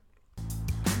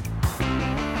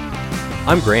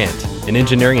I'm Grant, an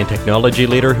engineering and technology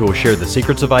leader who will share the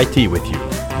secrets of IT with you.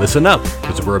 Listen up,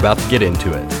 because we're about to get into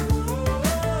it.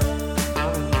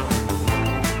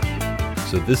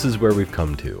 So this is where we've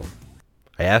come to.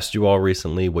 I asked you all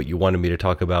recently what you wanted me to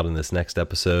talk about in this next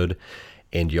episode,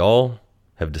 and y'all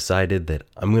have decided that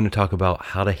I'm going to talk about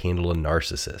how to handle a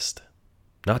narcissist.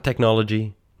 Not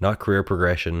technology, not career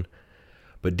progression,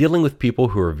 but dealing with people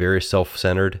who are very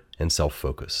self-centered and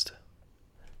self-focused.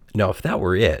 Now, if that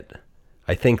were it,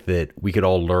 I think that we could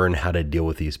all learn how to deal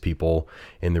with these people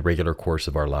in the regular course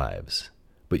of our lives.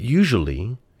 But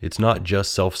usually, it's not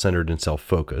just self-centered and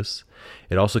self-focused.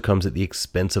 It also comes at the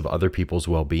expense of other people's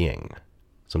well-being.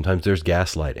 Sometimes there's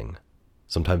gaslighting.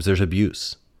 Sometimes there's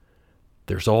abuse.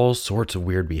 There's all sorts of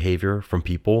weird behavior from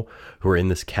people who are in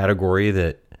this category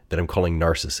that I'm calling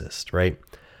narcissist, right?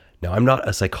 Now, I'm not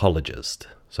a psychologist,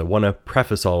 so I want to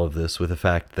preface all of this with the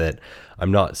fact that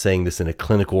I'm not saying this in a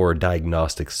clinical or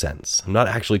diagnostic sense. I'm not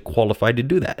actually qualified to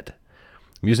do that.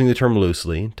 I'm using the term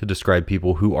loosely to describe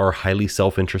people who are highly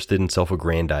self-interested and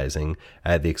self-aggrandizing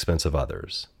at the expense of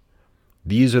others.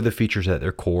 These are the features at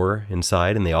their core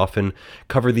inside, and they often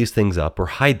cover these things up or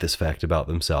hide this fact about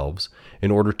themselves in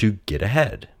order to get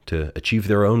ahead, to achieve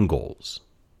their own goals.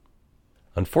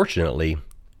 Unfortunately,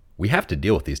 we have to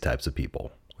deal with these types of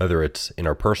people, whether it's in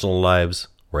our personal lives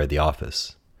or at the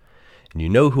office. And you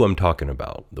know who I'm talking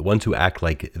about, the ones who act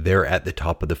like they're at the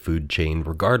top of the food chain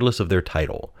regardless of their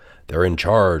title. They're in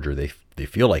charge, or they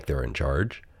feel like they're in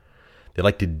charge. They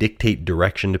like to dictate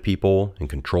direction to people and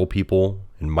control people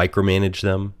and micromanage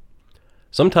them.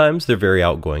 Sometimes they're very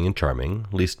outgoing and charming,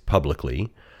 at least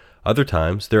publicly. Other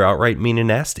times they're outright mean and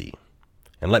nasty.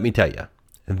 And let me tell you,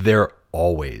 they're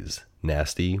always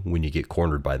nasty when you get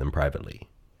cornered by them privately.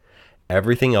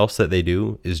 Everything else that they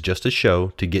do is just a show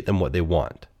to get them what they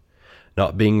want.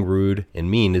 Not being rude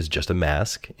and mean is just a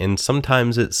mask, and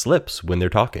sometimes it slips when they're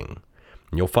talking.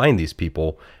 And you'll find these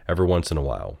people every once in a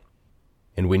while.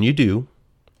 And when you do,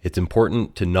 it's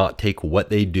important to not take what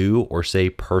they do or say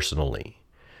personally,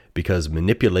 because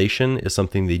manipulation is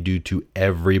something they do to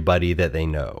everybody that they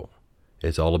know.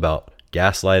 It's all about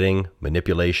gaslighting,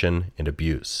 manipulation, and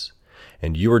abuse.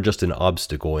 And you are just an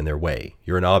obstacle in their way.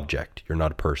 You're an object. You're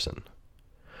not a person.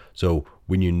 So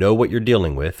when you know what you're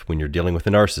dealing with, when you're dealing with a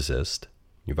narcissist,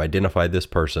 you've identified this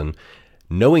person,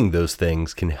 knowing those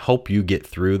things can help you get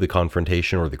through the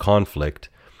confrontation or the conflict,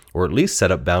 or at least set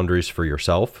up boundaries for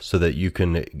yourself so that you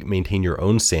can maintain your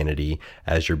own sanity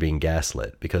as you're being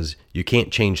gaslit, because you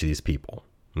can't change these people,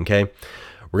 okay?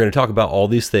 We're going to talk about all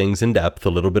these things in depth a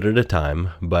little bit at a time,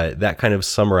 but that kind of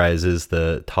summarizes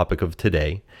the topic of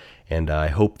today. And I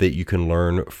hope that you can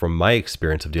learn from my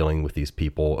experience of dealing with these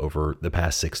people over the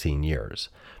past 16 years.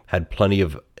 Had plenty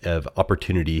of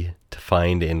opportunity to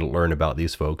find and learn about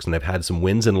these folks, and I've had some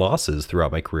wins and losses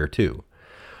throughout my career too.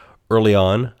 Early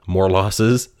on, more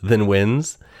losses than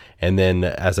wins. And then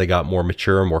as I got more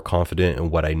mature and more confident in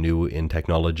what I knew in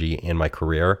technology and my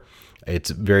career,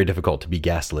 it's very difficult to be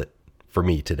gaslit for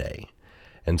me today.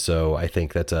 And so I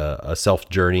think that's a self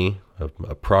journey,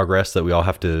 a progress that we all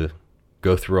have to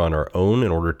go through on our own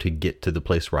in order to get to the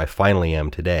place where I finally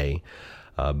am today.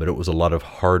 But it was a lot of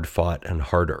hard fought and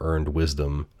hard earned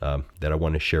wisdom that I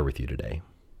want to share with you today.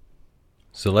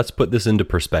 So let's put this into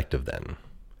perspective then.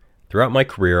 Throughout my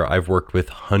career, I've worked with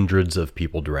hundreds of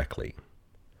people directly.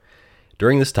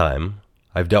 During this time,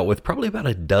 I've dealt with probably about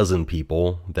a dozen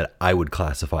people that I would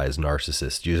classify as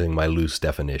narcissists using my loose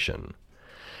definition.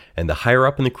 And the higher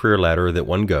up in the career ladder that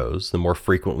one goes, the more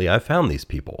frequently I've found these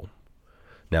people.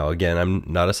 Now, again, I'm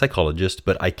not a psychologist,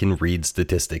 but I can read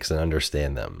statistics and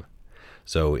understand them.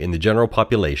 So in the general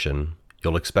population,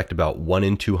 you'll expect about 1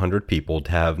 in 200 people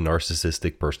to have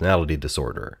narcissistic personality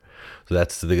disorder. So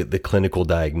that's the clinical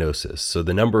diagnosis. So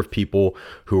the number of people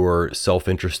who are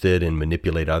self-interested and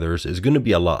manipulate others is going to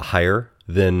be a lot higher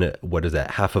than,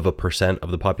 0.5%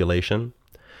 of the population.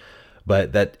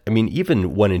 But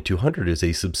even 1 in 200 is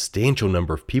a substantial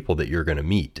number of people that you're going to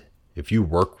meet. If you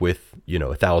work with,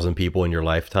 1,000 people in your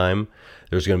lifetime,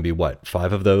 there's going to be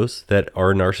 5 of those that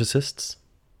are narcissists?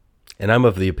 And I'm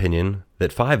of the opinion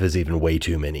that 5 is even way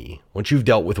too many. Once you've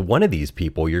dealt with one of these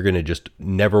people, you're going to just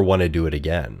never want to do it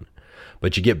again.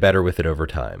 But you get better with it over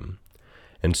time.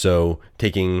 And so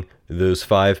taking those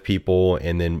 5 people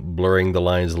and then blurring the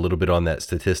lines a little bit on that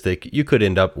statistic, you could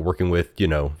end up working with,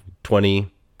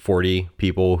 20, 40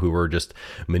 people who are just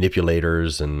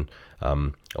manipulators and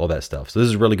all that stuff. So this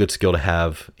is a really good skill to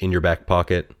have in your back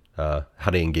pocket, how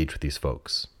to engage with these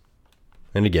folks.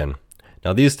 And again,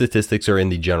 now these statistics are in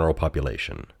the general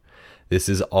population. This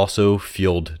is also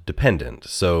field dependent.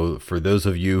 So for those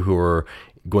of you who are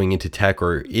going into tech,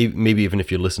 or maybe even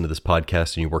if you listen to this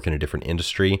podcast and you work in a different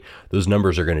industry, those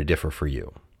numbers are going to differ for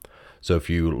you. So if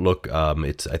you look, I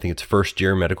think it's first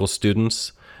year medical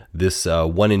students, this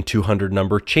 1 in 200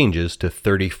 number changes to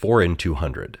 34 in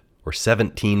 200, or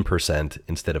 17%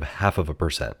 instead of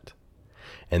 0.5%.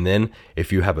 And then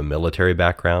if you have a military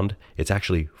background, it's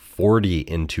actually 40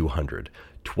 in 200.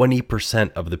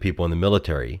 20% of the people in the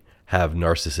military have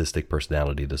narcissistic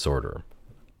personality disorder.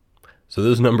 So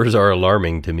those numbers are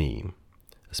alarming to me,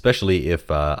 especially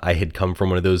if I had come from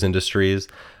one of those industries.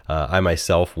 I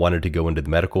myself wanted to go into the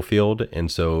medical field, and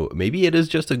so maybe it is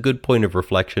just a good point of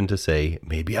reflection to say,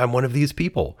 maybe I'm one of these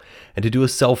people, and to do a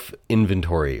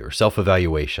self-inventory or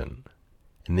self-evaluation.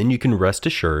 And then you can rest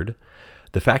assured,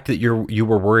 the fact that you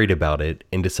were worried about it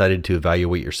and decided to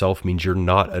evaluate yourself means you're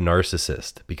not a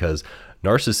narcissist, because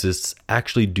narcissists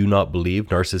actually do not believe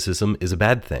narcissism is a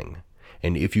bad thing.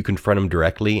 And if you confront them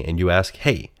directly and you ask,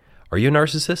 hey, are you a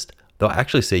narcissist? They'll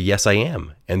actually say, yes, I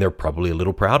am. And they're probably a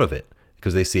little proud of it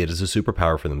because they see it as a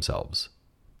superpower for themselves.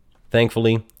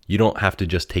 Thankfully, you don't have to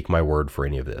just take my word for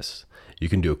any of this. You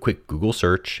can do a quick Google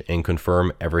search and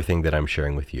confirm everything that I'm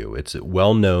sharing with you. It's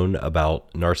well known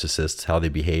about narcissists, how they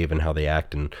behave and how they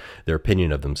act and their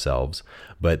opinion of themselves.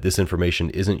 But this information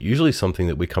isn't usually something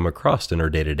that we come across in our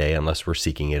day-to-day unless we're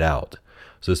seeking it out.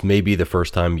 So this may be the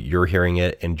first time you're hearing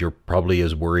it, and you're probably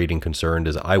as worried and concerned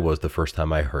as I was the first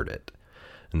time I heard it.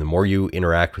 And the more you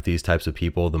interact with these types of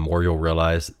people, the more you'll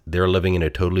realize they're living in a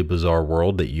totally bizarre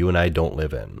world that you and I don't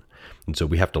live in. And so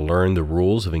we have to learn the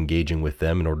rules of engaging with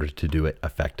them in order to do it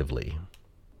effectively.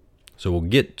 So we'll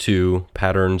get to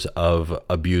patterns of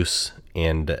abuse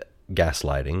and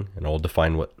gaslighting, and I'll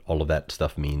define what all of that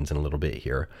stuff means in a little bit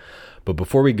here. But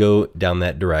before we go down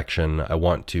that direction, I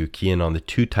want to key in on the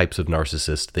two types of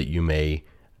narcissists that you may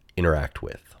interact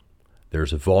with.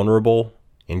 There's vulnerable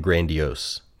and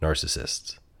grandiose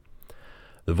narcissists.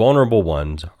 The vulnerable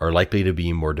ones are likely to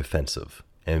be more defensive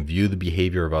and view the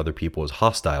behavior of other people as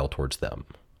hostile towards them.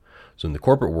 So in the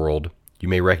corporate world, you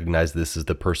may recognize this as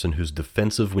the person who's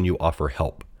defensive when you offer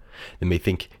help. They may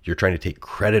think you're trying to take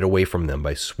credit away from them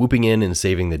by swooping in and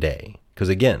saving the day. Because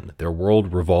again, their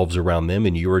world revolves around them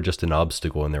and you are just an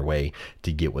obstacle in their way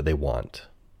to get what they want.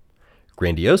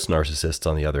 Grandiose narcissists,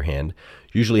 on the other hand,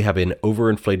 usually have an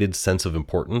overinflated sense of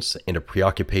importance and a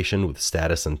preoccupation with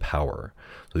status and power.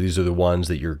 So these are the ones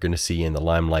that you're going to see in the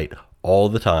limelight all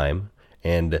the time,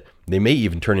 and they may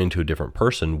even turn into a different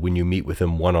person when you meet with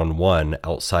them one-on-one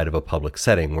outside of a public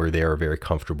setting where they are very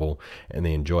comfortable and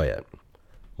they enjoy it.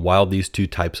 While these two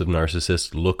types of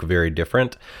narcissists look very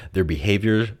different, their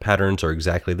behavior patterns are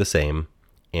exactly the same,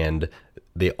 and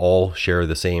they all share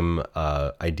the same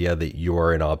idea that you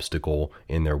are an obstacle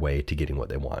in their way to getting what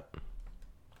they want.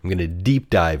 I'm going to deep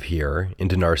dive here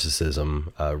into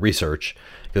narcissism research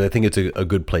because I think it's a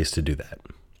good place to do that.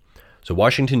 So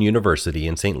Washington University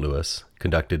in St. Louis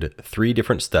conducted 3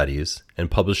 different studies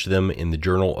and published them in the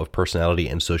Journal of Personality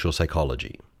and Social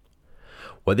Psychology.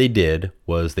 What they did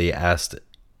was they asked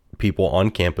people on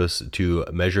campus to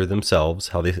measure themselves,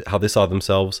 how they saw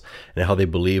themselves, and how they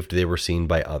believed they were seen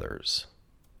by others.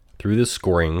 Through this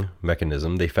scoring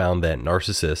mechanism, they found that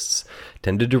narcissists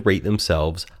tended to rate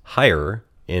themselves higher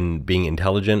in being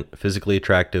intelligent, physically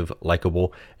attractive,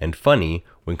 likable, and funny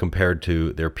when compared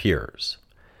to their peers.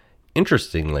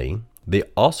 Interestingly, they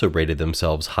also rated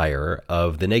themselves higher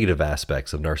of the negative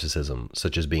aspects of narcissism,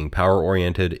 such as being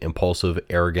power-oriented, impulsive,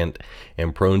 arrogant,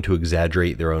 and prone to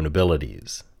exaggerate their own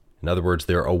abilities. In other words,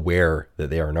 they're aware that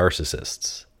they are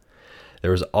narcissists.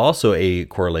 There is also a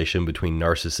correlation between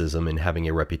narcissism and having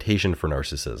a reputation for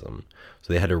narcissism.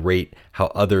 So they had to rate how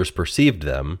others perceived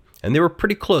them, and they were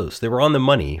pretty close. They were on the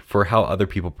money for how other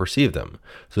people perceive them.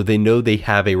 So they know they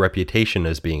have a reputation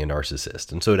as being a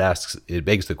narcissist. And so it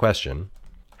begs the question,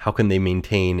 how can they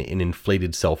maintain an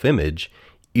inflated self-image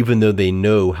even though they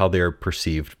know how they're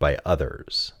perceived by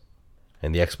others?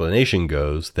 And the explanation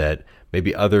goes that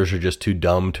maybe others are just too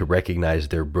dumb to recognize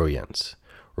their brilliance,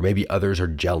 or maybe others are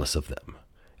jealous of them.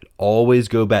 It always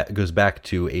goes back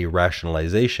to a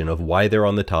rationalization of why they're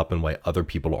on the top and why other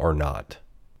people are not.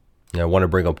 Now, I want to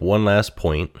bring up one last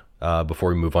point before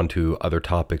we move on to other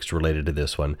topics related to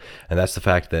this one, and that's the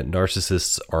fact that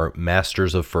narcissists are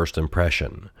masters of first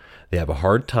impression. They have a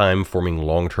hard time forming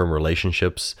long-term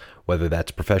relationships, whether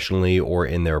that's professionally or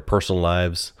in their personal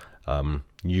lives.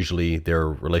 Usually their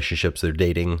relationships, their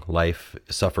dating life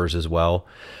suffers as well.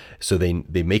 So they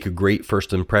make a great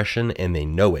first impression and they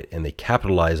know it, and they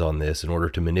capitalize on this in order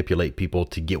to manipulate people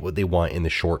to get what they want in the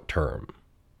short term.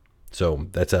 So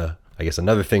that's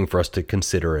another thing for us to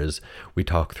consider as we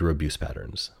talk through abuse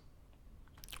patterns.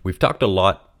 We've talked a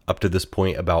lot up to this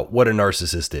point about what a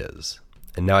narcissist is.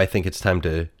 And now I think it's time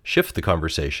to shift the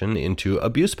conversation into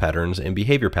abuse patterns and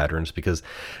behavior patterns, because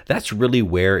that's really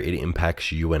where it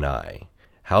impacts you and I,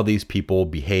 how these people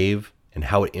behave and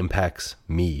how it impacts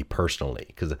me personally.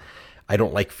 Because I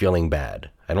don't like feeling bad.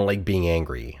 I don't like being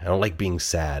angry. I don't like being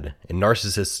sad. And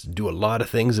narcissists do a lot of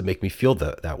things that make me feel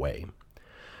that way.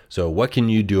 So what can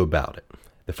you do about it?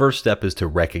 The first step is to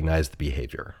recognize the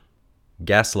behavior.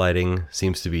 Gaslighting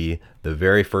seems to be the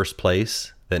very first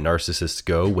place that narcissists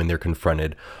go when they're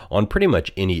confronted on pretty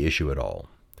much any issue at all.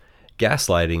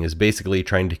 Gaslighting is basically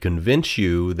trying to convince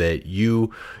you that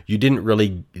you didn't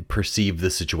really perceive the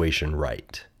situation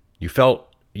right. You felt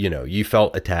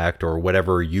attacked or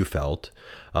whatever you felt,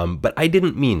 but I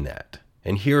didn't mean that.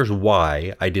 And here's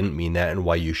why I didn't mean that and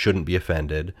why you shouldn't be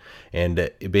offended. And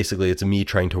basically, it's me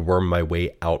trying to worm my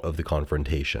way out of the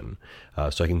confrontation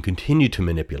so I can continue to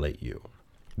manipulate you.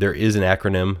 There is an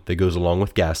acronym that goes along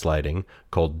with gaslighting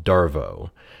called DARVO.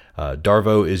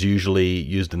 DARVO is usually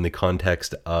used in the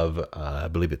context of, I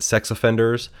believe it's sex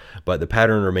offenders, but the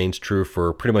pattern remains true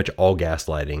for pretty much all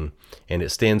gaslighting, and it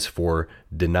stands for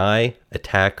deny,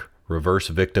 attack, reverse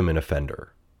victim, and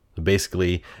offender.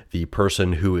 Basically, the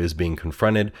person who is being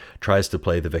confronted tries to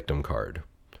play the victim card.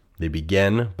 They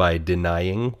begin by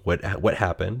denying what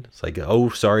happened. It's like, oh,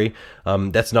 sorry,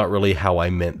 that's not really how I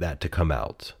meant that to come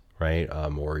out, right?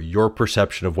 Or your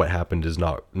perception of what happened is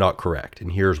not correct,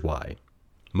 and here's why.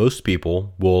 Most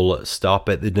people will stop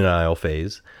at the denial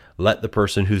phase, let the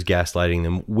person who's gaslighting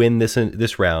them win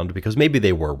this round because maybe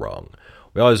they were wrong.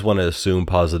 We always want to assume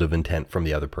positive intent from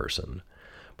the other person.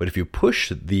 But if you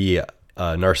push the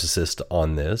narcissist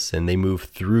on this and they move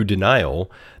through denial,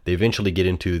 they eventually get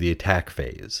into the attack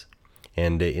phase.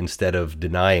 And instead of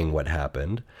denying what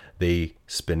happened, they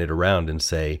spin it around and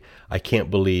say, I can't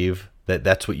believe that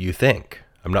that's what you think.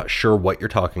 I'm not sure what you're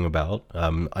talking about.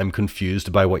 I'm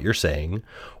confused by what you're saying.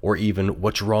 Or even,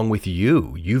 what's wrong with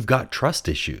you? You've got trust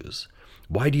issues.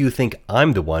 Why do you think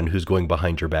I'm the one who's going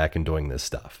behind your back and doing this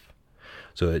stuff?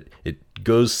 So it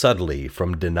goes subtly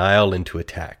from denial into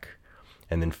attack.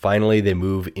 And then finally, they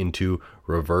move into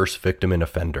reverse victim and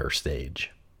offender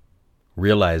stage.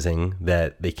 Realizing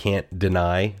that they can't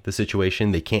deny the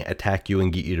situation, they can't attack you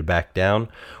and get you to back down.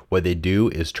 What they do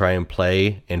is try and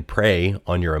play and prey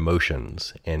on your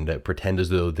emotions and pretend as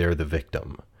though they're the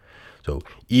victim. So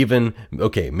even,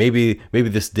 okay, maybe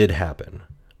this did happen,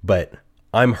 but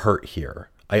I'm hurt here.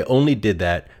 I only did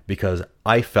that because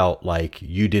I felt like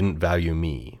you didn't value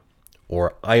me.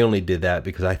 Or I only did that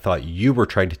because I thought you were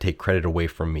trying to take credit away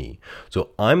from me.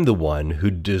 So I'm the one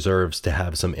who deserves to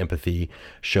have some empathy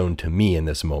shown to me in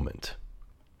this moment.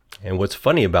 And what's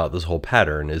funny about this whole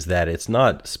pattern is that it's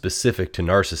not specific to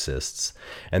narcissists,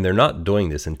 and they're not doing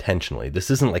this intentionally. This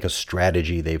isn't like a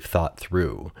strategy they've thought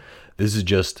through. This is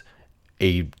just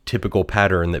a typical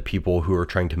pattern that people who are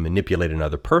trying to manipulate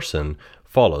another person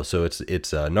follow. So it's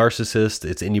a narcissist,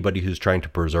 it's anybody who's trying to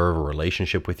preserve a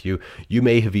relationship with you. You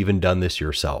may have even done this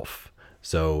yourself.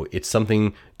 So it's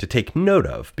something to take note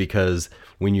of, because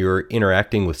when you're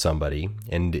interacting with somebody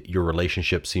and your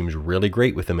relationship seems really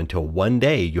great with them until one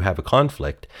day you have a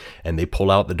conflict and they pull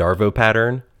out the DARVO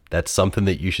pattern, that's something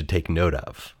that you should take note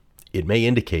of. It may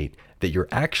indicate that you're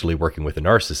actually working with a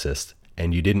narcissist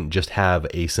and you didn't just have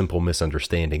a simple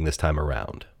misunderstanding this time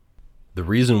around. The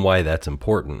reason why that's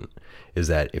important is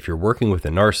that if you're working with a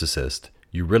narcissist,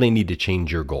 you really need to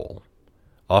change your goal.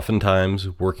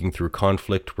 Oftentimes, working through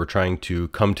conflict, we're trying to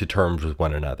come to terms with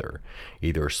one another.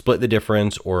 Either split the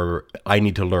difference, or I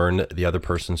need to learn the other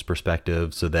person's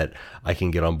perspective so that I can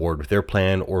get on board with their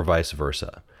plan, or vice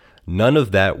versa. None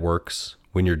of that works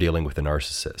when you're dealing with a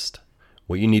narcissist.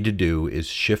 What you need to do is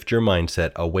shift your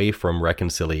mindset away from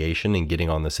reconciliation and getting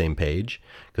on the same page,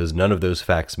 because none of those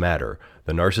facts matter.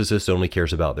 The narcissist only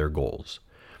cares about their goals.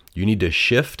 You need to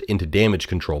shift into damage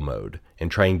control mode and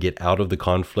try and get out of the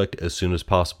conflict as soon as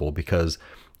possible, because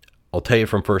I'll tell you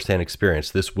from firsthand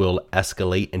experience, this will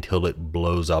escalate until it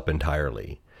blows up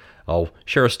entirely. I'll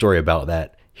share a story about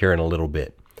that here in a little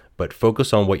bit, but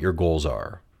focus on what your goals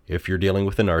are. If you're dealing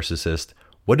with a narcissist,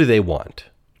 what do they want?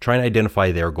 Try and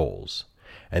identify their goals,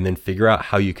 and then figure out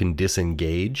how you can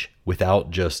disengage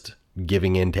without just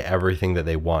giving in to everything that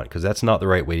they want, because that's not the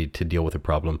right way to deal with a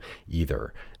problem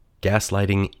either.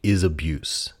 Gaslighting is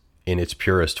abuse in its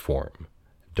purest form.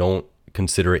 Don't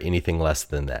consider it anything less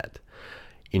than that.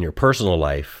 In your personal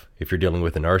life, if you're dealing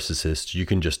with a narcissist, you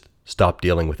can just stop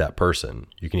dealing with that person.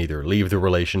 You can either leave the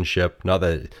relationship, not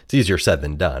that it's easier said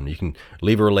than done. You can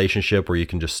leave a relationship, or you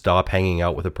can just stop hanging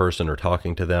out with a person or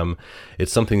talking to them.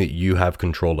 It's something that you have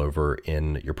control over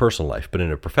in your personal life. But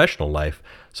in a professional life,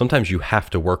 sometimes you have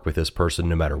to work with this person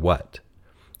no matter what.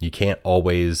 You can't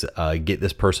always get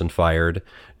this person fired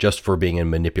just for being a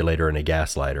manipulator and a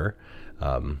gaslighter.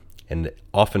 And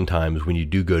oftentimes when you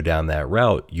do go down that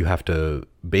route, you have to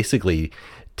basically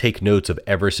take notes of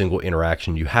every single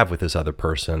interaction you have with this other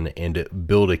person and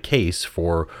build a case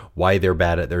for why they're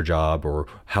bad at their job or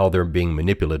how they're being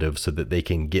manipulative so that they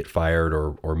can get fired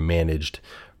or managed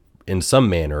in some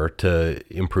manner to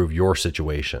improve your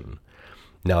situation.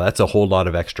 Now, that's a whole lot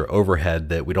of extra overhead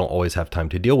that we don't always have time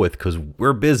to deal with because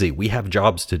we're busy. We have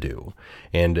jobs to do.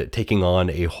 And taking on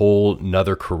a whole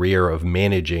nother career of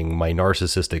managing my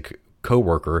narcissistic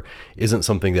coworker isn't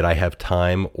something that I have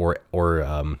time or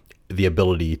the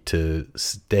ability to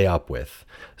stay up with,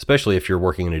 especially if you're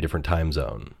working in a different time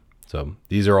zone. So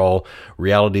these are all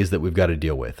realities that we've got to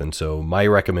deal with. And so my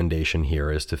recommendation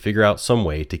here is to figure out some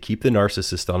way to keep the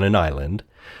narcissist on an island,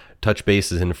 touch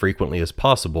base as infrequently as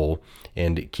possible,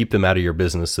 and keep them out of your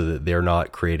business so that they're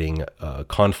not creating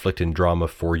conflict and drama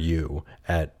for you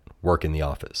at work in the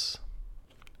office.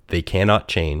 They cannot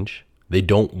change. They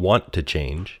don't want to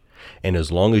change. And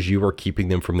as long as you are keeping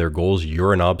them from their goals,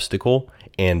 you're an obstacle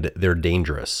and they're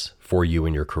dangerous for you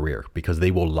in your career because they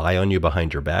will lie on you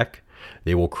behind your back.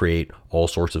 They will create all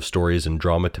sorts of stories and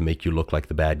drama to make you look like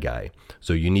the bad guy.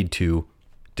 So you need to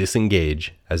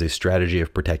disengage as a strategy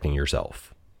of protecting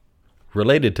yourself.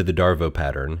 Related to the Darvo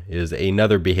pattern is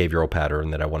another behavioral pattern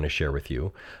that I want to share with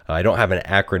you. I don't have an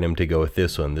acronym to go with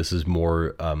this one. This is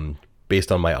more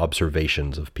based on my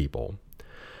observations of people.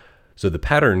 So the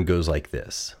pattern goes like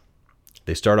this.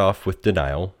 They start off with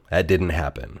denial. That didn't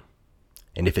happen.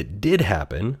 And if it did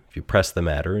happen, if you press the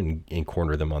matter and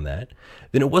corner them on that,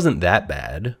 then it wasn't that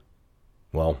bad.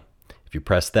 Well, if you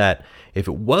press that, if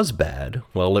it was bad,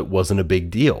 well, it wasn't a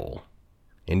big deal.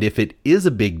 And if it is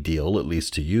a big deal, at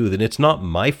least to you, then it's not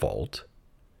my fault.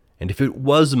 And if it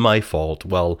was my fault,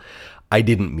 well, I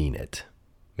didn't mean it.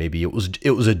 Maybe it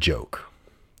was a joke.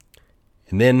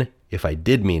 And then if I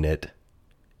did mean it,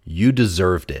 you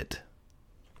deserved it.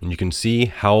 And you can see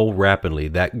how rapidly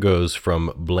that goes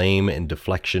from blame and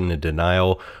deflection and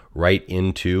denial right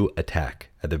into attack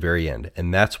at the very end.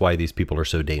 And that's why these people are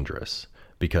so dangerous.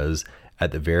 Because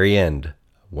at the very end,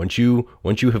 once you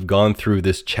have gone through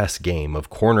this chess game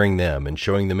of cornering them and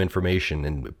showing them information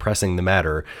and pressing the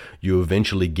matter, you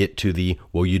eventually get to the,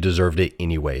 well, you deserved it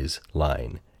anyways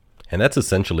line. And that's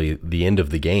essentially the end of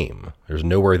the game. There's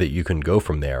nowhere that you can go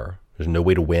from there. There's no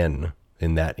way to win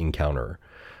in that encounter.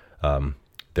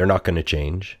 They're not going to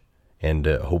change. And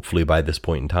hopefully by this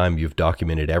point in time, you've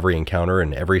documented every encounter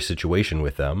and every situation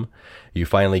with them. You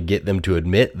finally get them to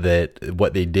admit that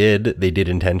what they did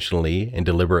intentionally and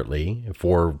deliberately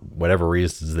for whatever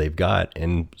reasons they've got.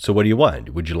 And so what do you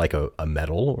want? Would you like a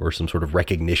medal or some sort of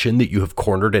recognition that you have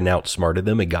cornered and outsmarted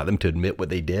them and got them to admit what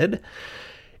they did?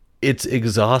 It's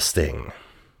exhausting.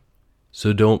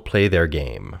 So don't play their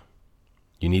game.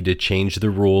 You need to change the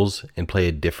rules and play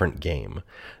a different game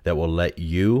that will let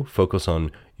you focus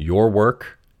on your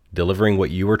work, delivering what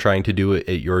you were trying to do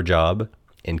at your job,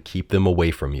 and keep them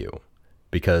away from you.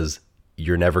 Because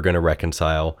you're never going to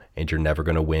reconcile and you're never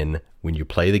going to win when you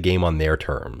play the game on their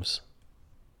terms.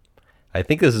 I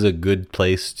think this is a good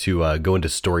place to go into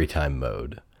story time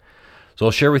mode. So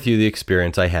I'll share with you the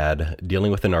experience I had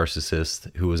dealing with a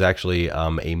narcissist who was actually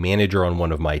a manager on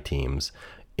one of my teams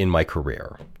in my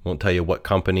career. Won't tell you what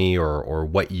company or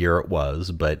what year it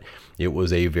was, but it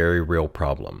was a very real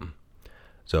problem.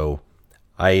 So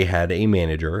I had a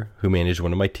manager who managed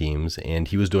one of my teams, and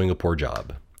he was doing a poor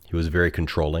job. He was very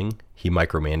controlling. He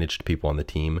micromanaged people on the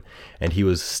team, and he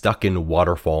was stuck in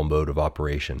waterfall mode of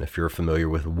operation. If you're familiar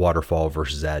with waterfall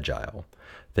versus agile,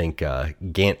 think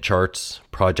Gantt charts,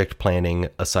 project planning,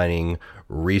 assigning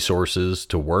resources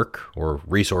to work or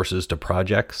resources to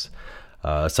projects.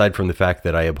 Aside from the fact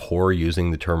that I abhor using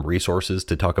the term resources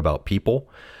to talk about people,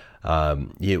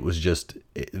 it was just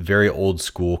a very old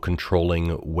school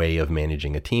controlling way of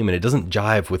managing a team, and it doesn't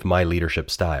jive with my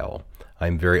leadership style.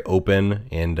 I'm very open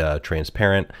and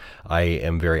transparent. I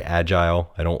am very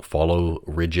agile. I don't follow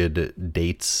rigid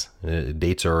dates.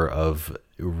 Dates are of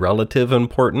relative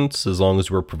importance as long as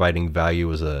we're providing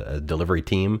value as a delivery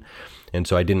team. And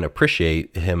so I didn't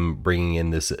appreciate him bringing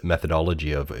in this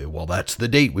methodology of, well, that's the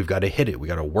date. We've got to hit it. We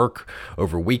got to work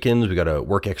over weekends. We got to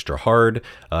work extra hard.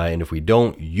 And if we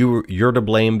don't, you're to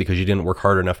blame because you didn't work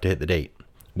hard enough to hit the date,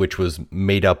 which was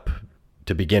made up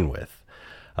to begin with.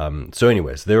 So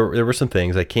anyways, there were some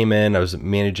things. I came in, I was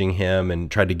managing him and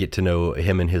tried to get to know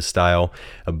him and his style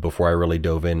before I really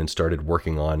dove in and started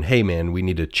working on, hey man, we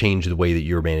need to change the way that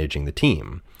you're managing the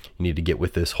team. You need to get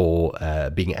with this whole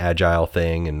being agile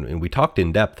thing. And we talked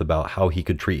in depth about how he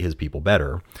could treat his people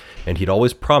better. And he'd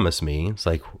always promise me, it's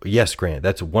like, yes, Grant,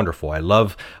 that's wonderful. I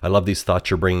love these thoughts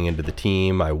you're bringing into the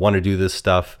team. I want to do this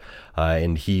stuff.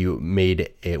 And he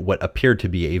made what appeared to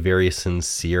be a very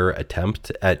sincere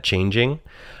attempt at changing,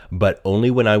 but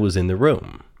only when I was in the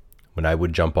room. When I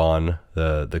would jump on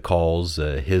the calls,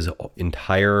 his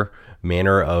entire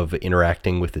manner of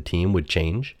interacting with the team would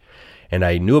change. And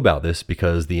I knew about this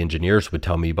because the engineers would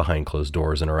tell me behind closed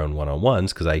doors in our own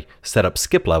one-on-ones, because I set up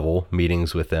skip level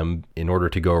meetings with them in order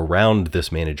to go around this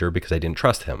manager because I didn't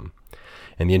trust him.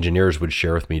 And the engineers would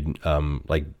share with me,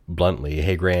 like bluntly,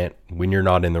 hey, Grant, when you're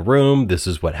not in the room, this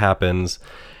is what happens.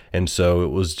 And so it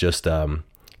was just,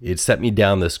 it set me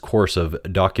down this course of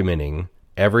documenting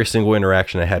every single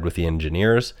interaction I had with the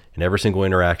engineers and every single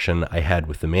interaction I had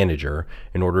with the manager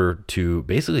in order to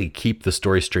basically keep the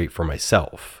story straight for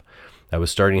myself. I was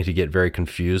starting to get very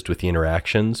confused with the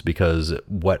interactions because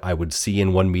what I would see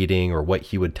in one meeting or what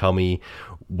he would tell me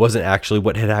wasn't actually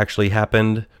what had actually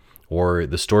happened, or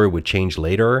the story would change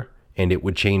later, and it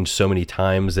would change so many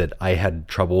times that I had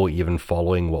trouble even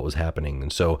following what was happening.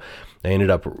 And so it ended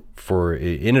up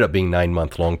being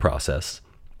 9-month long process,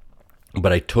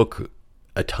 but I took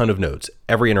a ton of notes.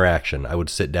 Every interaction, I would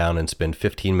sit down and spend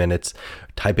 15 minutes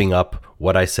typing up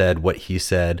what I said, what he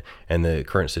said, and the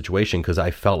current situation, because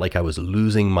I felt like I was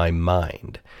losing my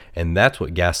mind. And that's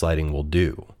what gaslighting will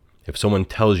do. If someone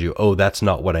tells you, oh, that's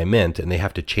not what I meant, and they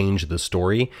have to change the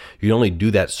story, you only do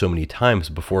that so many times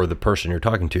before the person you're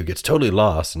talking to gets totally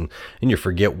lost and you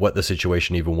forget what the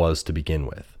situation even was to begin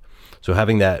with. So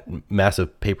having that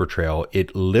massive paper trail,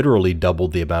 it literally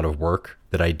doubled the amount of work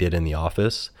that I did in the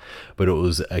office, but it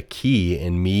was a key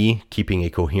in me keeping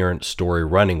a coherent story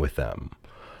running with them.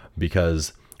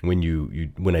 Because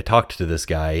when I talked to this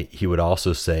guy, he would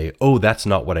also say, oh, that's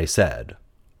not what I said.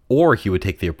 Or he would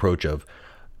take the approach of,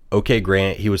 okay,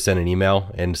 Grant, he would send an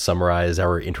email and summarize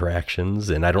our interactions.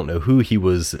 And I don't know who he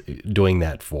was doing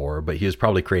that for, but he was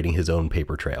probably creating his own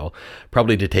paper trail,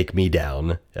 probably to take me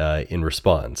down in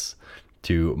response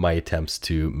to my attempts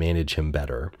to manage him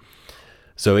better.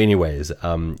 So anyways,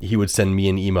 he would send me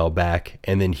an email back,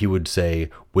 and then he would say,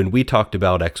 when we talked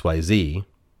about XYZ,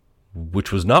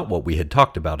 which was not what we had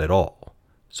talked about at all.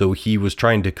 So he was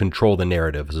trying to control the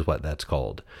narrative, is what that's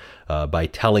called, by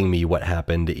telling me what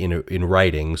happened in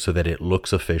writing so that it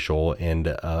looks official and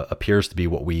appears to be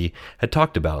what we had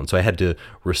talked about. And so I had to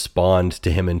respond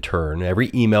to him in turn. Every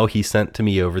email he sent to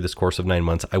me over this course of 9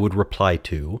 months, I would reply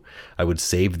to. I would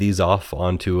save these off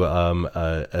onto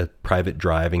a private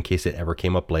drive in case it ever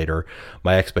came up later.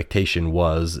 My expectation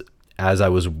was, as I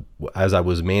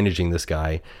was managing this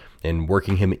guy and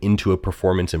working him into a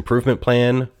performance improvement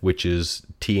plan, which is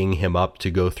teeing him up to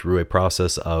go through a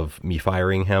process of me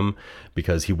firing him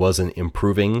because he wasn't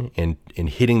improving and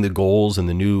hitting the goals and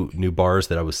the new bars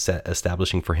that I was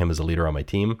establishing for him as a leader on my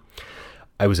team.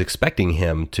 I was expecting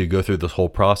him to go through this whole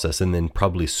process and then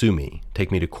probably sue me,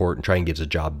 take me to court, and try and get his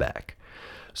job back.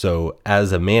 So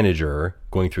as a manager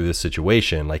going through this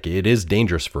situation, like, it is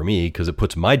dangerous for me because it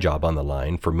puts my job on the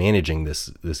line for managing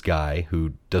this guy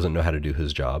who doesn't know how to do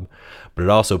his job. But it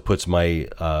also puts my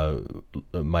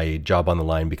job on the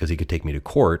line because he could take me to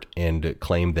court and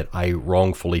claim that I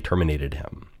wrongfully terminated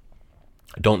him.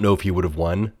 I don't know if he would have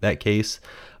won that case.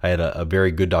 I had a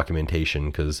very good documentation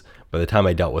because by the time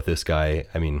I dealt with this guy,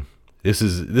 I mean, this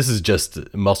is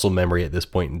just muscle memory at this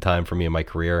point in time for me in my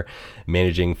career,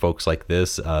 managing folks like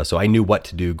this. So I knew what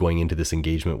to do going into this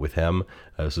engagement with him.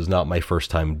 This was not my first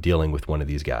time dealing with one of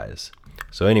these guys.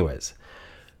 So anyways,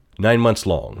 9 months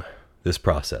long, this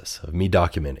process of me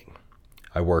documenting.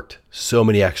 I worked so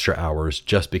many extra hours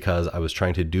just because I was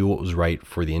trying to do what was right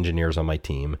for the engineers on my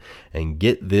team and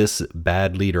get this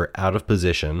bad leader out of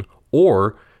position,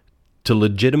 or to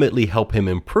legitimately help him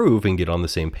improve and get on the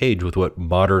same page with what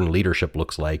modern leadership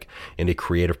looks like in a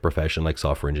creative profession like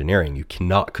software engineering. You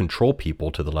cannot control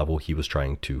people to the level he was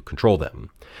trying to control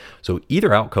them. So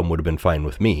either outcome would have been fine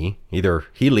with me. Either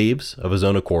he leaves of his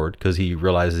own accord because he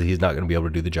realizes he's not going to be able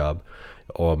to do the job,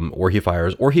 or he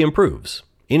fires, or he improves.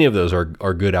 Any of those are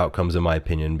good outcomes in my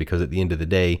opinion, because at the end of the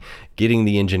day, getting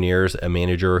the engineers a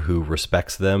manager who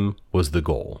respects them was the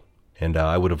goal. And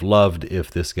I would have loved if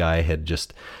this guy had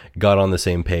just got on the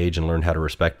same page and learned how to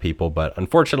respect people. But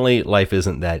unfortunately, life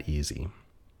isn't that easy.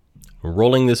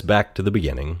 Rolling this back to the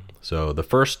beginning. So the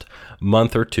first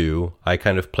month or two, I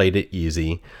kind of played it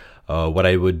easy. what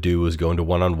I would do was go into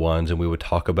one-on-ones and we would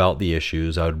talk about the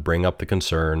issues. I would bring up the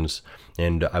concerns,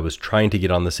 and I was trying to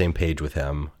get on the same page with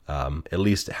him, at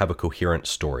least have a coherent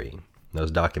story. I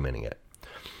was documenting it.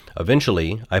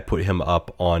 Eventually, I put him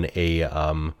up on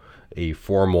a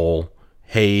formal,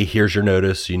 hey, here's your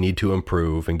notice, you need to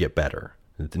improve and get better.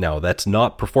 Now, that's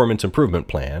not performance improvement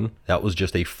plan. That was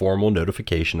just a formal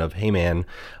notification of, hey man,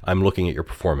 I'm looking at your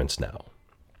performance now.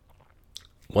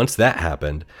 Once that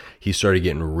happened, he started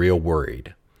getting real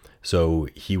worried. So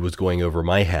he was going over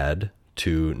my head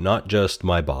to not just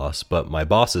my boss, but my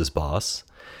boss's boss,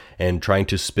 and trying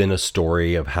to spin a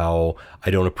story of how I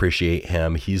don't appreciate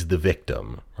him. He's the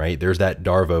victim, right? There's that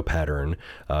Darvo pattern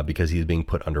because he's being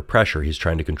put under pressure. He's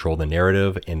trying to control the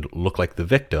narrative and look like the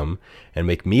victim and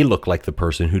make me look like the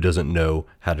person who doesn't know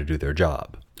how to do their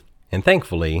job. And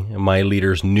thankfully, my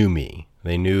leaders knew me.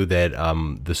 They knew that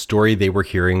the story they were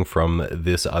hearing from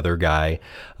this other guy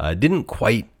didn't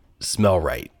quite smell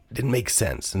right. Didn't make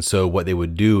sense. And so what they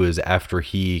would do is after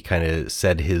he kind of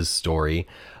said his story,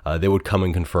 they would come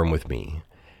and confirm with me.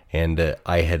 And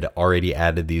I had already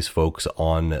added these folks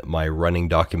on my running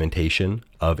documentation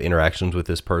of interactions with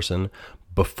this person.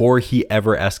 Before he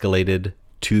ever escalated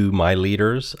to my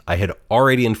leaders, I had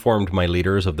already informed my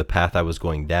leaders of the path I was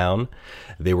going down.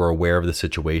 They were aware of the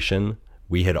situation.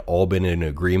 We had all been in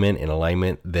agreement, in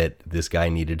alignment, that this guy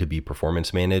needed to be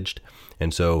performance managed.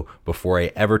 And so before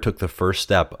I ever took the first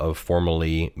step of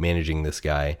formally managing this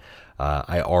guy,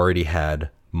 I already had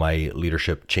my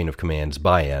leadership chain of commands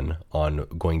buy-in on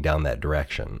going down that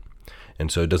direction.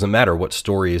 And so it doesn't matter what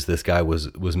stories this guy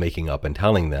was making up and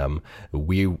telling them,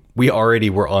 we already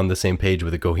were on the same page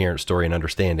with a coherent story and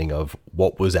understanding of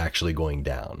what was actually going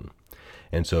down.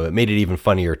 And so it made it even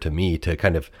funnier to me to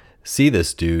kind of see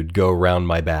this dude go around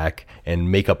my back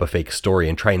and make up a fake story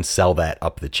and try and sell that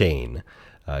up the chain,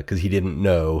 because he didn't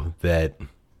know that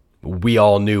we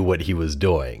all knew what he was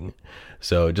doing.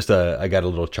 So just I got a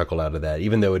little chuckle out of that,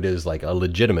 even though it is like a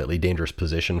legitimately dangerous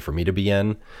position for me to be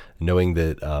in, knowing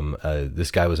that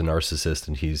this guy was a narcissist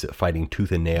and he's fighting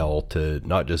tooth and nail to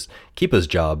not just keep his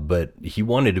job, but he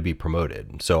wanted to be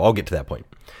promoted. So I'll get to that point.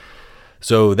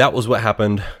 So that was what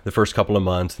happened the first couple of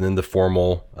months. And then the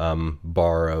formal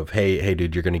bar of, hey,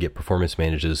 dude, you're going to get performance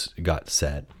managers got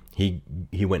set.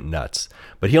 He went nuts,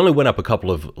 but he only went up a couple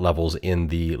of levels in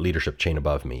the leadership chain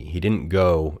above me. He didn't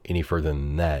go any further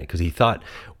than that because he thought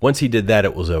once he did that,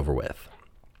 it was over with.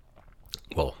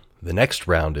 Well, the next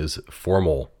round is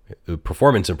formal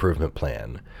performance improvement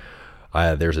plan.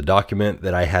 There's a document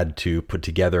that I had to put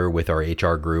together with our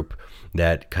HR group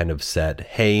that kind of said,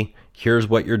 hey, here's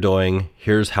what you're doing.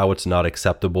 Here's how it's not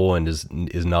acceptable and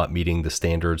is not meeting the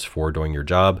standards for doing your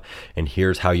job. And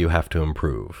here's how you have to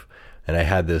improve. And I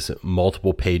had this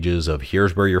multiple pages of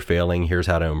here's where you're failing, here's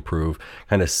how to improve,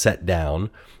 kind of set down.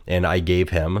 And I gave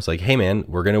him, it's like, hey man,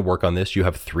 we're going to work on this. You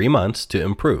have 3 months to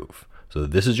improve. So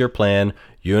this is your plan.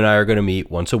 You and I are going to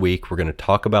meet once a week. We're going to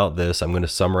talk about this. I'm going to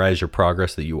summarize your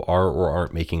progress that you are or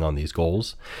aren't making on these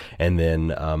goals. And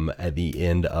then at the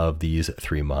end of these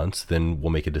 3 months, then we'll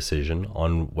make a decision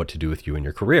on what to do with you in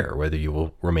your career, whether you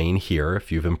will remain here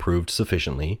if you've improved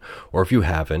sufficiently, or if you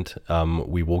haven't,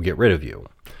 we will get rid of you.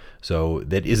 So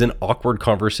that is an awkward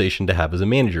conversation to have as a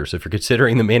manager. So if you're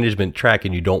considering the management track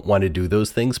and you don't want to do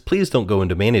those things, please don't go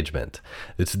into management.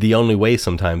 It's the only way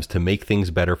sometimes to make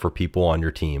things better for people on your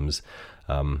teams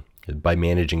by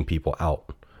managing people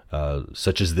out,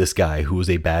 such as this guy who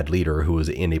was a bad leader who was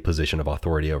in a position of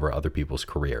authority over other people's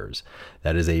careers.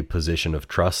 That is a position of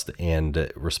trust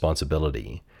and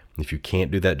responsibility. If you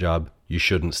can't do that job, you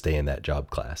shouldn't stay in that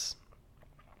job class.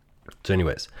 So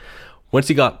anyways, once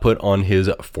he got put on his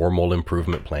formal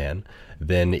improvement plan,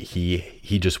 then he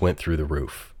just went through the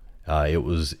roof. It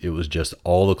was just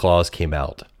all the claws came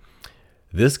out.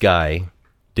 This guy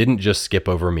didn't just skip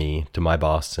over me to my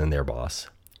boss and their boss.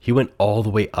 He went all the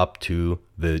way up to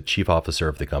the chief officer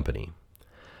of the company.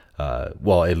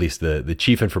 Well, at least the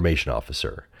chief information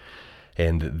officer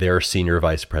and their senior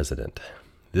vice president.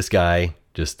 This guy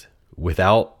just,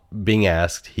 without being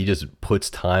asked, he just puts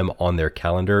time on their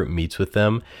calendar, meets with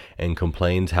them, and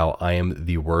complains how I am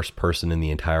the worst person in the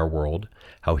entire world,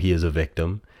 how he is a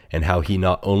victim, and how he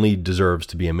not only deserves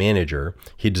to be a manager,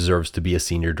 he deserves to be a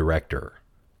senior director.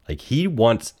 Like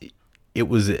it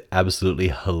was absolutely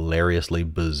hilariously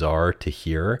bizarre to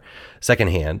hear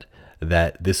secondhand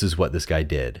that this is what this guy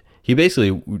did. He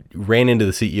basically ran into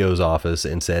the CEO's office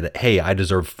and said, hey, I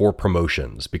deserve 4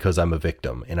 promotions because I'm a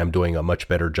victim and I'm doing a much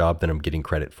better job than I'm getting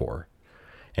credit for.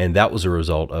 And that was a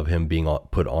result of him being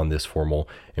put on this formal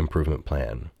improvement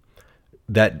plan.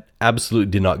 That absolutely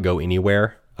did not go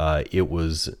anywhere. It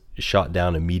was shot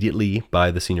down immediately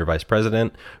by the senior vice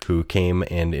president, who came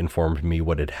and informed me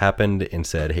what had happened and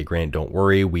said, "Hey, Grant, don't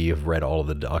worry. We have read all of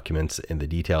the documents and the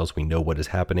details. We know what is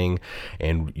happening,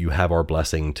 and you have our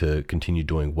blessing to continue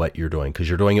doing what you're doing because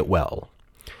you're doing it well."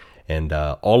 And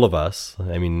all of us,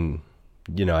 I mean,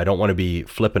 I don't want to be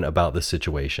flippant about this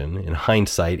situation. In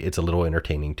hindsight, it's a little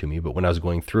entertaining to me, but when I was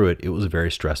going through it, it was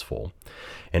very stressful.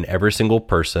 And every single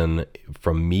person,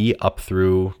 from me up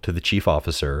through to the chief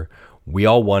officer, we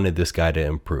all wanted this guy to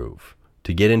improve,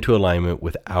 to get into alignment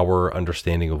with our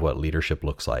understanding of what leadership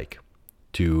looks like,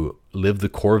 to live the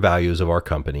core values of our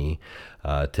company,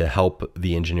 to help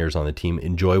the engineers on the team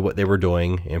enjoy what they were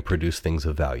doing and produce things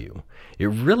of value. It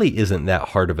really isn't that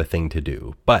hard of a thing to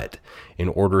do, but in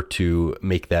order to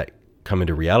make that come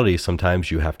into reality,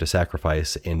 sometimes you have to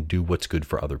sacrifice and do what's good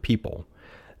for other people.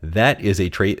 That is a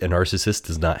trait a narcissist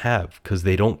does not have because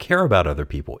they don't care about other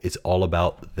people. It's all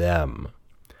about them.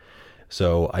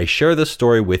 So I share this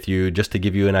story with you just to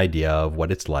give you an idea of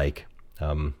what it's like.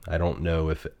 I don't know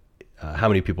if how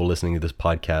many people listening to this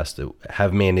podcast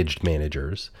have managed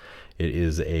managers. It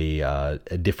is a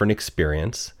different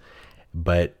experience,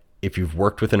 but if you've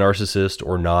worked with a narcissist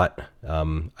or not,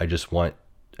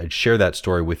 I'd share that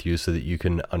story with you so that you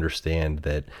can understand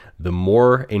that the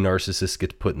more a narcissist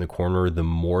gets put in the corner, the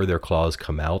more their claws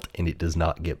come out, and it does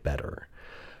not get better.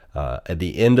 At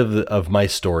the end of my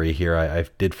story here, I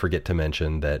did forget to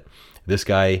mention that this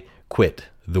guy quit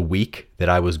the week that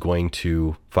I was going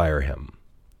to fire him.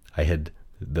 I had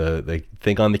the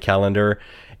thing on the calendar,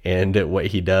 and what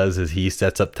he does is he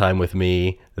sets up time with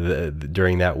me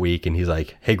during that week, and he's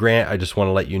like, "Hey, Grant, I just want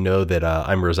to let you know that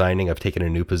I'm resigning. I've taken a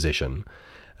new position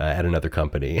at another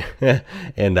company."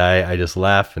 And I just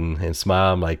laugh and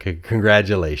smile. I'm like,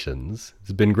 "Congratulations.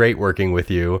 It's been great working with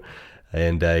you."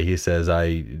 And he says,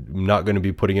 "I'm not going to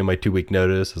be putting in my 2-week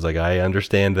notice." I was like, "I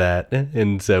understand that."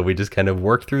 And so we just kind of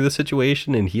worked through the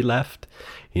situation, and he left.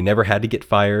 He never had to get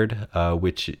fired,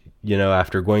 which,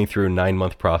 after going through a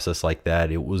 9-month process like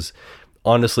that, it was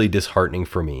honestly disheartening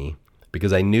for me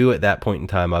because I knew at that point in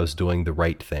time I was doing the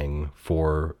right thing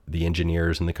for the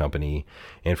engineers in the company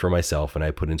and for myself. And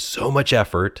I put in so much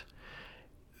effort.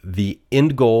 The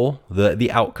end goal, the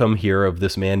outcome here of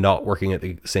this man not working at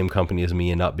the same company as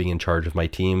me and not being in charge of my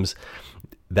teams,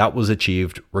 that was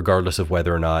achieved regardless of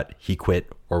whether or not he quit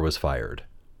or was fired.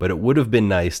 But it would have been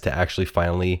nice to actually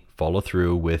finally follow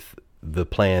through with the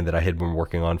plan that I had been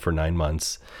working on for 9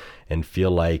 months and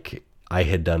feel like I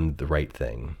had done the right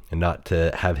thing, and not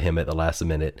to have him at the last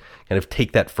minute kind of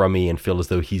take that from me and feel as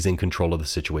though he's in control of the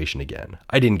situation again.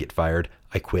 I didn't get fired.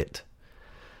 I quit.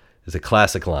 It's a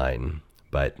classic line.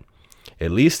 But at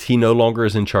least he no longer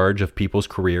is in charge of people's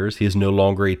careers. He is no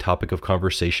longer a topic of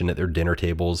conversation at their dinner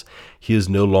tables. He is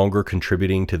no longer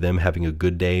contributing to them having a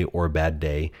good day or a bad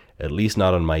day, at least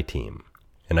not on my team.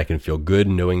 And I can feel good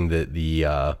knowing that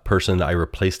the person I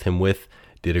replaced him with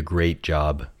did a great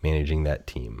job managing that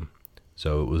team.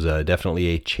 So it was definitely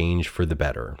a change for the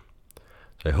better.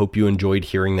 So I hope you enjoyed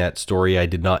hearing that story. I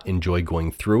did not enjoy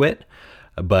going through it.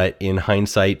 But in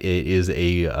hindsight, it is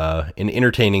an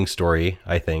entertaining story,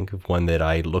 I think, one that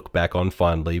I look back on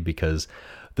fondly because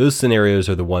those scenarios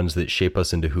are the ones that shape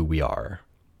us into who we are.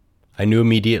 I knew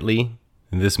immediately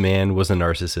this man was a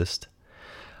narcissist.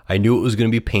 I knew it was going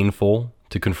to be painful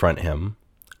to confront him.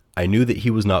 I knew that he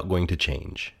was not going to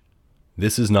change.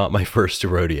 This is not my first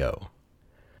rodeo.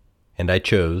 And I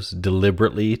chose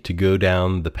deliberately to go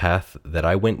down the path that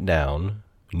I went down,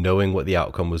 knowing what the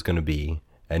outcome was going to be,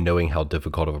 and knowing how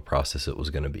difficult of a process it was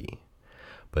going to be.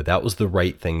 But that was the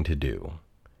right thing to do.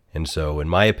 And so, in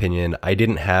my opinion, I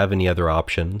didn't have any other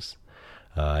options.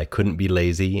 I couldn't be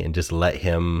lazy and just let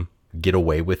him get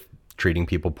away with treating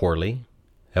people poorly.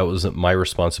 That was my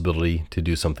responsibility to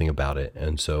do something about it.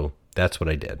 And so that's what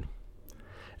I did.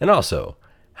 And also,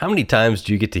 how many times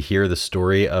do you get to hear the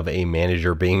story of a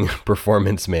manager being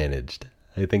performance managed?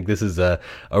 I think this is a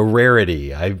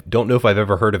rarity. I don't know if I've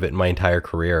ever heard of it in my entire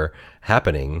career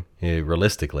happening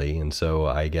realistically. And so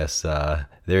I guess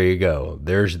there you go.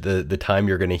 There's the time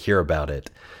you're going to hear about it,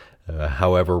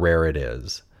 however rare it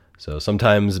is. So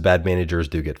sometimes bad managers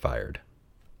do get fired.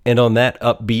 And on that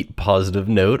upbeat, positive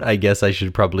note, I guess I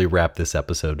should probably wrap this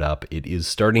episode up. It is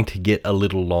starting to get a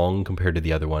little long compared to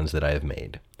the other ones that I have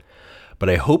made. But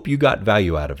I hope you got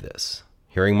value out of this.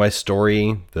 Hearing my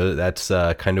story, that's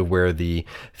kind of where the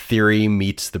theory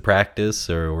meets the practice,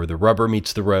 or the rubber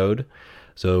meets the road.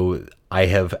 So I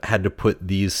have had to put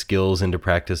these skills into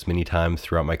practice many times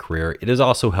throughout my career. It has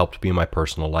also helped me in my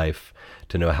personal life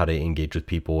to know how to engage with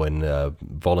people in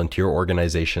volunteer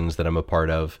organizations that I'm a part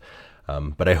of.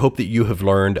 But I hope that you have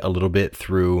learned a little bit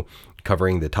through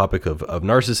covering the topic of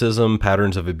narcissism,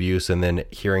 patterns of abuse, and then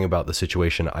hearing about the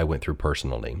situation I went through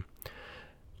personally.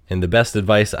 And the best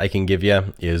advice I can give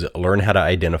you is learn how to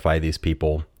identify these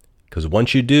people, because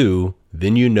once you do,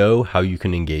 then you know how you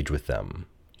can engage with them.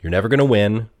 You're never going to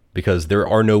win, because there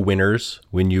are no winners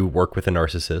when you work with a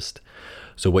narcissist.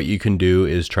 So what you can do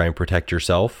is try and protect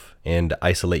yourself and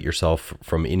isolate yourself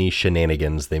from any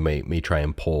shenanigans they may try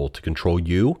and pull to control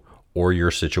you or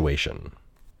your situation.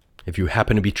 If you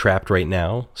happen to be trapped right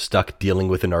now, stuck dealing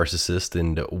with a narcissist,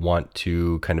 and want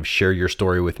to kind of share your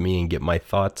story with me and get my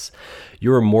thoughts,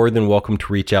 you are more than welcome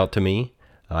to reach out to me.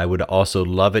 I would also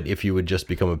love it if you would just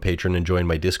become a patron and join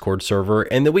my Discord server,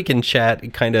 and then we can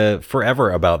chat kind of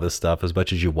forever about this stuff as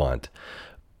much as you want.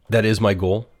 That is my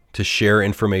goal, to share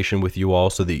information with you all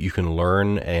so that you can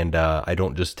learn, and I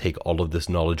don't just take all of this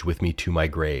knowledge with me to my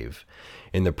grave.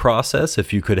 In the process,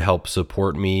 if you could help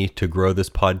support me to grow this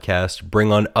podcast,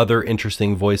 bring on other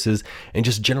interesting voices, and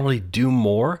just generally do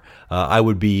more, I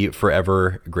would be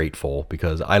forever grateful,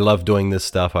 because I love doing this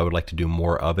stuff. I would like to do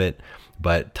more of it,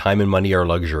 but time and money are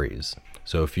luxuries.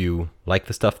 So if you like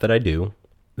the stuff that I do,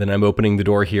 then I'm opening the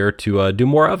door here to do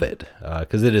more of it,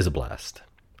 because it is a blast.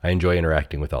 I enjoy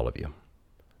interacting with all of you.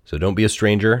 So don't be a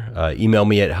stranger. Email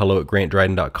me at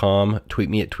hello@grantdryden.com, tweet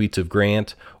me at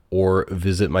tweetsofgrant, or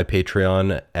visit my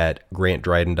Patreon at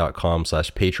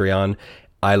grantdryden.com/Patreon.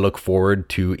 I look forward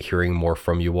to hearing more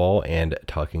from you all and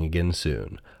talking again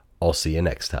soon. I'll see you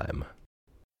next time.